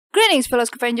Greetings, fellow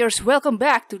scavengers. Welcome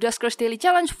back to Duskers Daily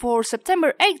Challenge for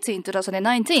September 18,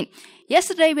 2019.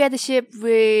 Yesterday we had a ship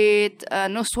with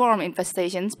no swarm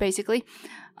infestations, basically.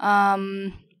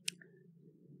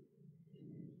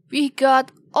 We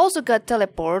also got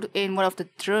teleport in one of the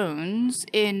drones,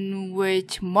 in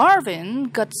which Marvin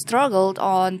got struggled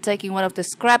on taking one of the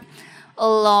scrap,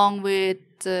 along with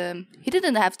he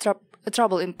didn't have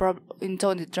trouble in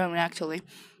towing the drone actually.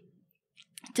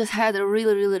 Just had a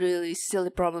really silly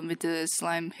problem with the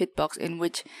slime hitbox, in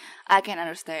which I can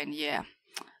understand. Yeah,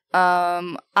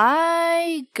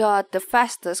 I got the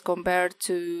fastest compared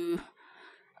to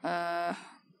the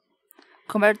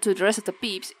rest of the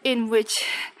peeps, in which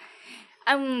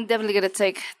I'm definitely gonna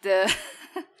take the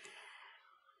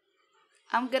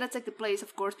place,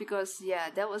 of course, because yeah,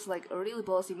 that was like a really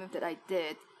ballsy move that I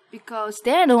did, because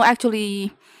Dano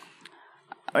actually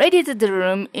radiated the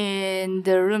room in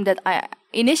the room that I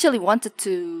initially wanted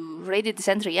to radiate the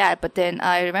sentry at, but then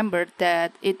I remembered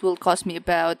that it will cost me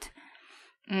about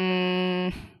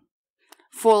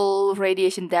full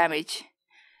radiation damage.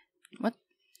 What?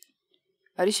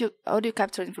 How do you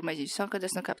capture information? Sonka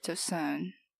does not capture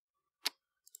sound.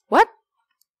 What?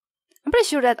 I'm pretty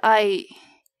sure that I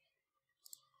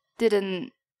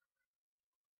didn't.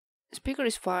 Speaker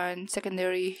is fine.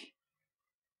 Secondary.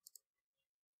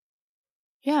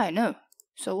 Yeah, I know.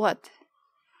 So what?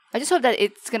 I just hope that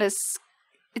it's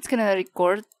gonna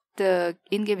record the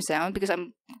in-game sound, because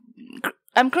I'm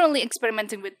currently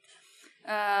experimenting with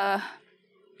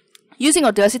using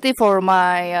Audacity for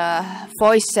my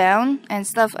voice sound and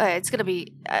stuff. It's gonna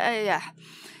be yeah.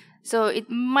 So it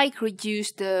might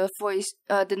reduce the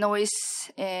noise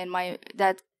in my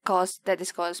that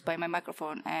is caused by my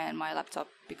microphone and my laptop,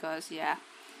 because yeah,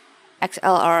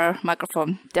 XLR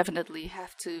microphone definitely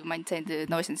have to maintain the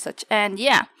noise and such. And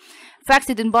yeah, Fax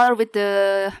didn't bother with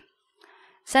the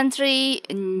sentry.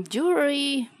 And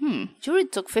Jury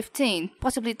took 15,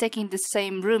 possibly taking the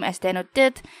same room as Dano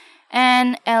did.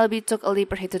 And LB took a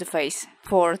leaper hit to the face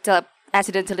for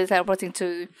accidentally teleporting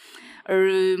to a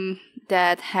room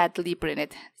that had leaper in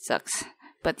it. Sucks.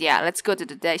 But yeah, let's go to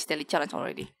the daily challenge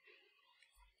already.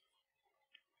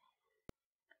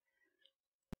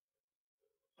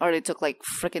 Already took like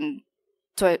freaking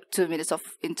 2 minutes of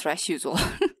intro as usual.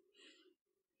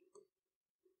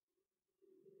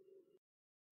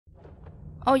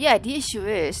 Oh yeah, the issue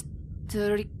is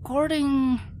the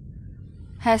recording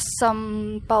has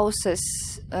some pauses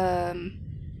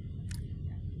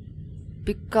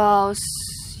because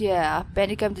yeah,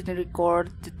 Bandicam didn't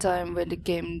record the time when the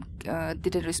game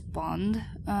didn't respond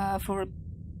for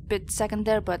a second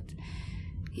there, but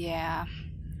yeah.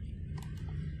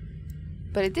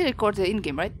 But it did record the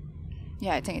in-game, right?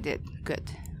 Yeah, I think it did.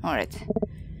 Good. Alright.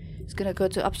 Just gonna go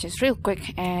to options real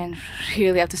quick and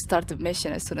really have to start the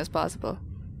mission as soon as possible.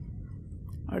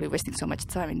 Already wasting so much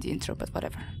time in the intro, but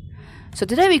whatever. So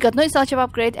today we got noise chip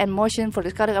upgrade and motion for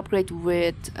the scouting upgrade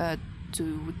with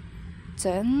to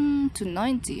 10 to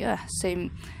 90. Yeah,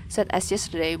 same set as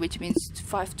yesterday, which means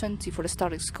 520 for the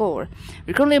starting score.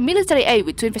 We're currently a military A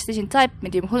with 2 infestation type,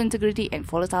 medium hull integrity, and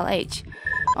volatile age.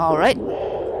 Alright.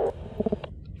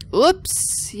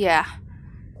 Oops, yeah.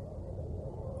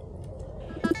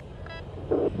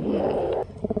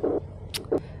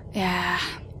 Yeah.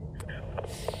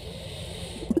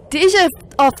 The issue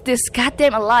of this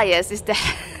goddamn alliance is that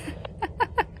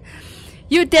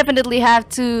you definitely have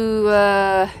to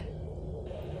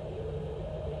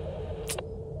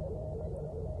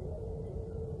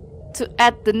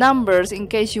add the numbers in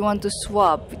case you want to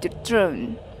swap with your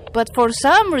drone. But for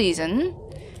some reason,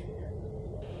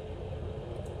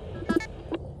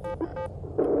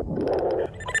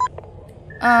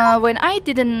 when I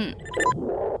didn't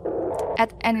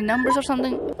add any numbers or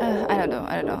something, I don't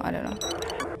know.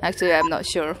 Actually, I'm not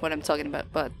sure what I'm talking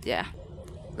about, but yeah.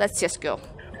 Let's just go.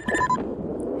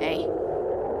 Hey.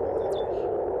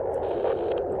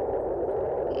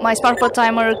 My sparkle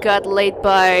timer got late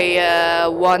by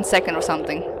 1 second or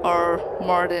something, or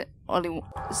more than only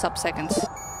sub-seconds.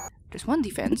 There's one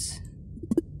defense.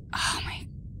 Oh my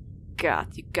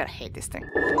god, you gotta hate this thing.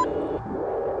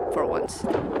 For once.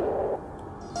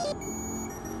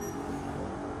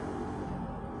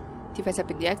 Defense have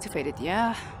been deactivated,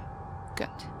 yeah. Good.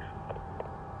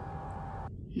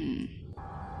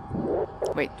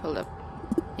 Wait, hold up.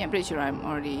 Yeah, I'm pretty sure I'm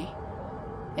already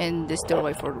in this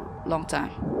doorway for a long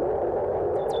time.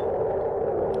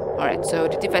 Alright, so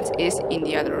the defense is in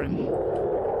the other room.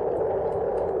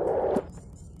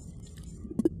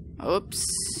 Oops.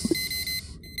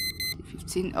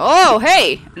 15. Oh,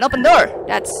 hey! An open door!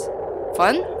 That's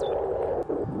fun.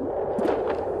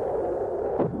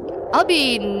 I'll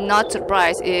be not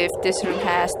surprised if this room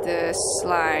has the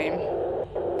slime,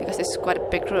 because it's quite a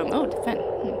big room. Oh, the fan.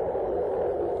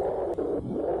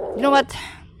 You know what?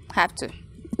 Have to.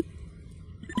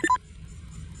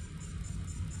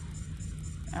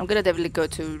 I'm gonna definitely go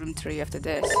to room 3 after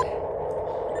this.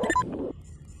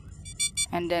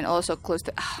 And then also close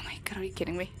the... Oh my god, are you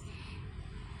kidding me?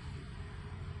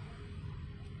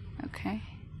 Okay.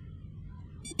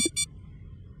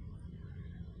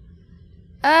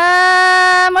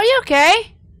 Are you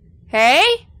okay? Hey?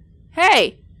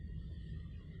 Hey!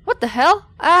 What the hell?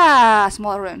 Ah,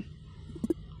 small room.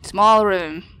 Small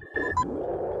room.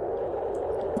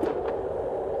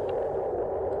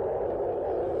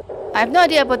 I have no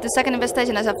idea about the second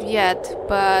infestation as of yet,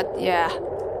 but yeah,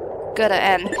 gotta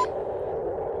end.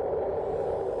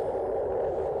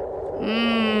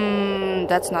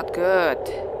 That's not good.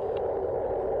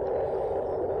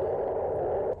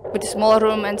 With the small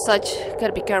room and such,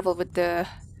 gotta be careful with the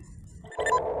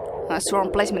swarm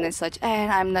placement and such.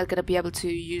 And I'm not gonna be able to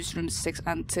use room 6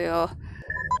 until...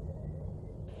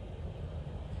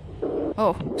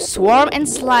 Oh, swarm and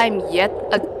slime yet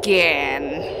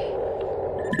again.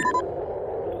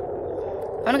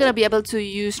 I'm not gonna be able to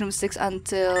use room 6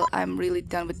 until I'm really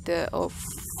done with the... Oh,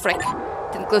 frick.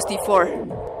 Didn't close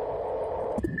D4.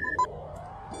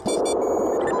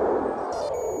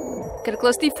 Gotta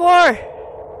close D4!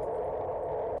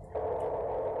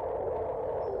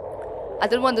 I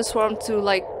don't want the swarm to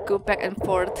like go back and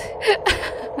forth.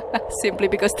 Simply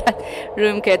because that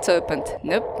room gets opened.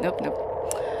 Nope, nope, nope.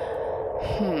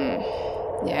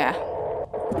 Yeah.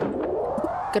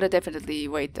 Gotta definitely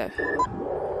wait though.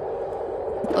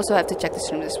 Also have to check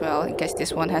this room as well, in case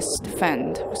this one has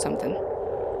defend or something.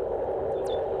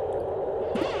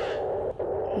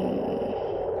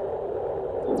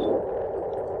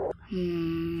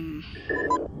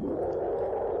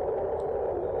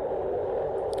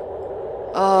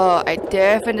 Oh, I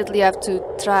definitely have to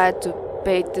try to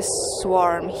bait the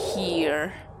swarm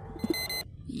here.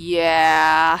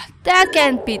 Yeah, that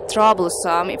can be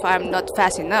troublesome if I'm not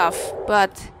fast enough,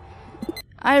 but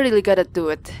I really gotta do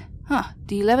it. Huh,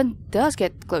 the 11 does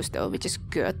get close though, which is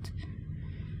good.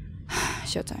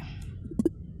 Showtime.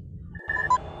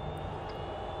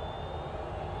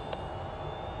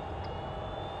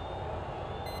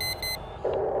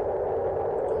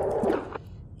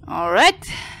 Alright.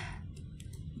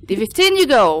 D15 you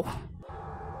go.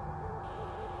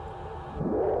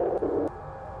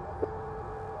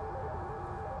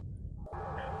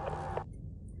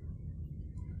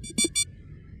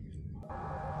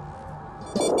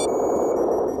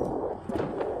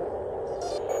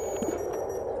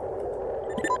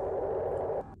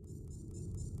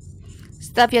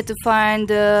 Step yet to find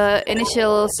the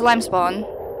initial slime spawn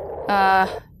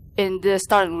in the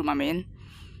starting room, I mean.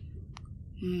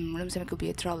 Room 7 could be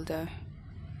a trouble though.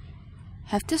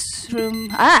 Have this room...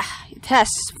 Ah! It has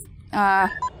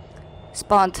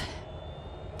spawned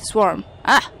the swarm.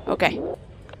 Ah! Okay.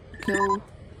 Go.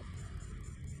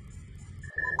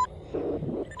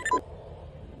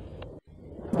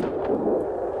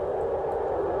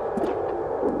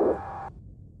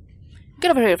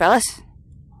 Get over here, fellas.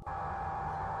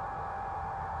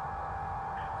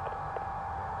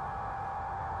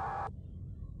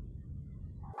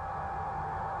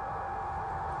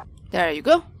 There you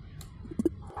go.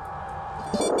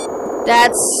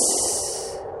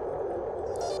 That's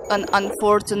an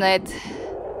unfortunate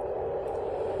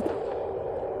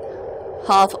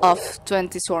half of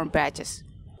 20 swarm badges.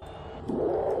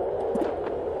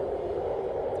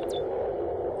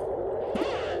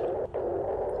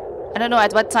 I don't know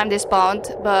at what time they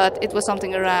spawned, but it was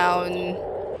something around...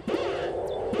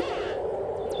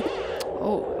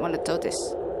 Oh, I want to do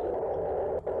this.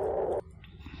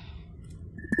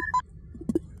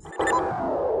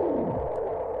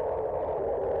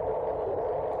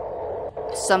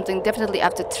 Something definitely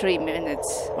after 3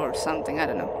 minutes or something, I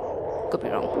don't know. Could be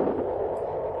wrong.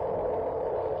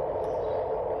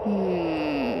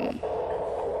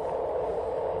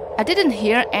 I didn't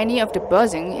hear any of the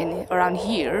buzzing around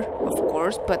here, of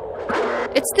course, but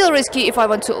it's still risky if I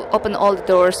want to open all the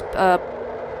doors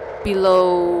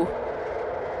below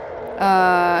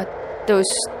those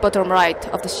bottom right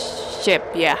of the ship,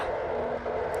 yeah.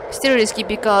 Still risky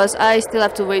because I still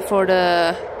have to wait for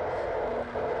the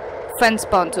fence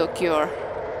spawn to occur.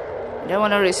 I don't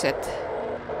want to risk it.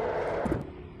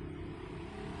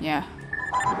 Yeah.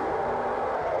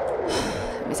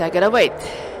 Means I gotta wait.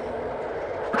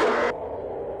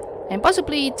 And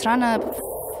possibly trying to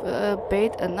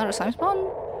bait another slime spawn?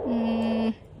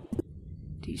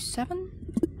 D7?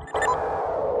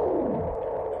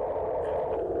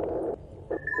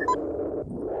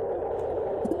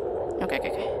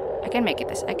 can make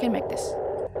this. I can make this.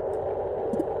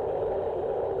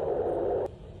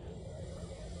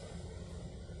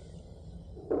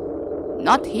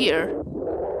 Not here.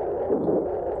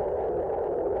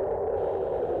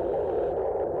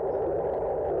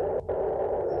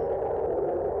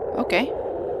 Okay.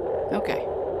 Okay.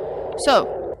 So,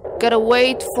 gotta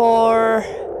wait for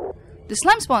the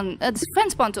slime spawn, the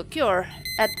fence spawn to occur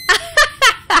at.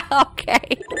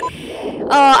 Okay. Oh,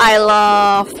 I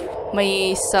love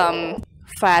me some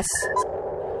fast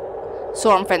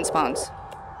swarm fence spawns.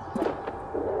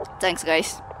 Thanks,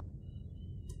 guys.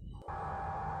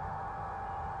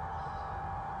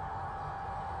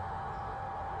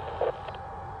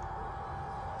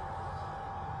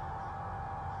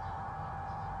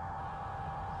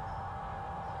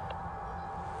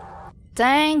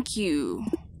 Thank you.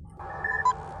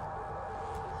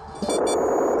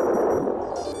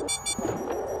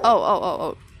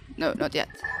 Oh. No, not yet.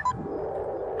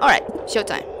 Alright,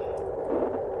 showtime.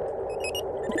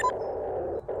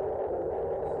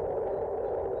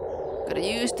 Gotta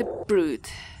use the brood.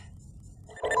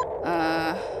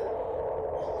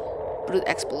 Brood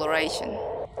exploration.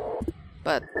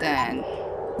 But then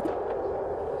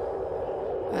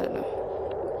I don't know.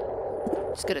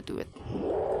 Just gotta do it.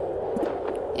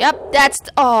 Yep, that's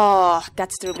the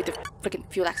room with the freaking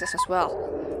fuel access as well.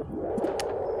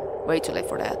 Way too late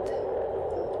for that.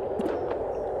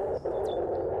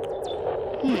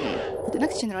 The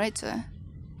next generator.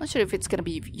 Not sure if it's gonna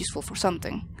be useful for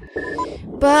something.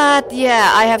 But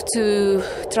yeah, I have to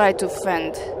try to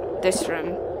fend this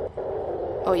room.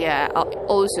 Oh yeah, I'll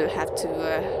also have to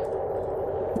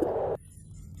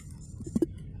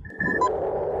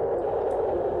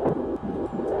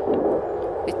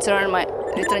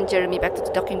return Jeremy back to the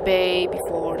docking bay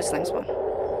before the slime spawn.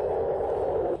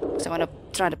 Because I want to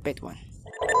try the bait one.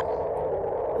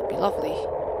 Would be lovely.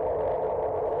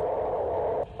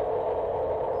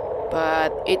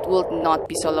 But it would not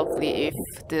be so lovely if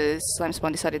the slime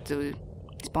spawn decided to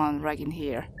spawn right in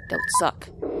here. That would suck.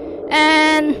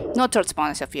 And no third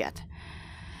spawn as of yet.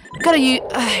 I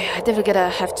definitely gotta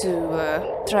have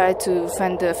to try to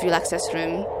find the fuel access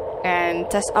room and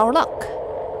test our luck.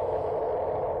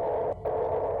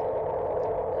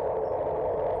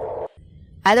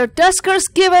 Either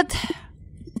Duskers give it,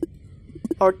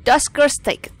 or Duskers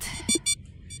take it.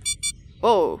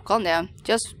 Whoa, calm down,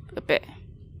 just a bit.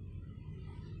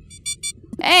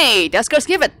 Hey, Duskers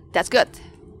give it, that's good.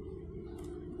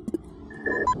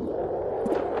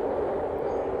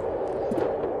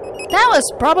 That was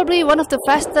probably one of the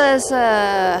fastest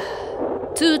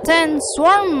 210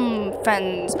 swarm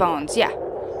fan spawns, yeah.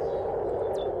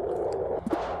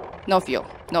 No fuel,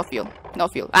 no fuel, no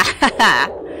fuel.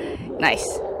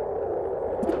 Nice.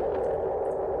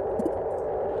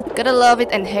 Gotta love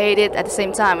it and hate it at the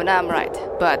same time, and I'm right.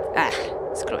 But,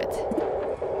 screw it.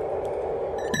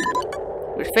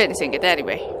 We're finishing it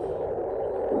anyway.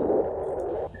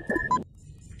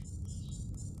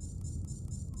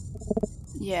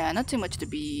 Yeah, not too much to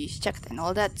be checked and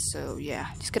all that, so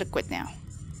yeah, just gotta quit now.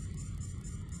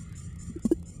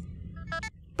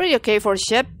 Pretty okay for a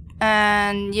ship,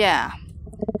 and yeah.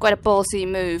 Quite a ballsy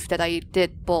move that I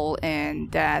did pull in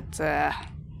that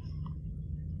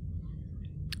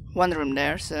one room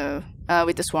there, so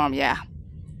with the swarm, yeah.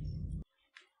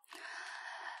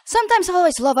 Sometimes I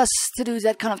always love us to do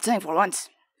that kind of thing for once,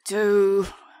 to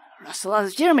rustle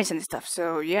out Jeremy's and stuff,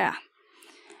 so yeah.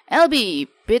 LB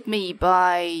beat me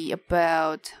by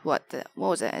about, what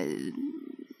was it,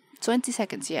 20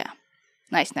 seconds, yeah.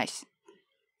 Nice.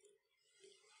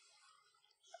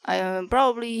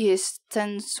 Probably his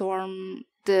 10 swarm,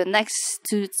 the next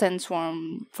 210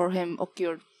 swarm for him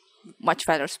occurred much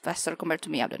faster compared to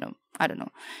me. I don't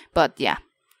know. But yeah.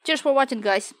 Cheers for watching,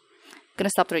 guys. Gonna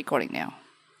stop the recording now.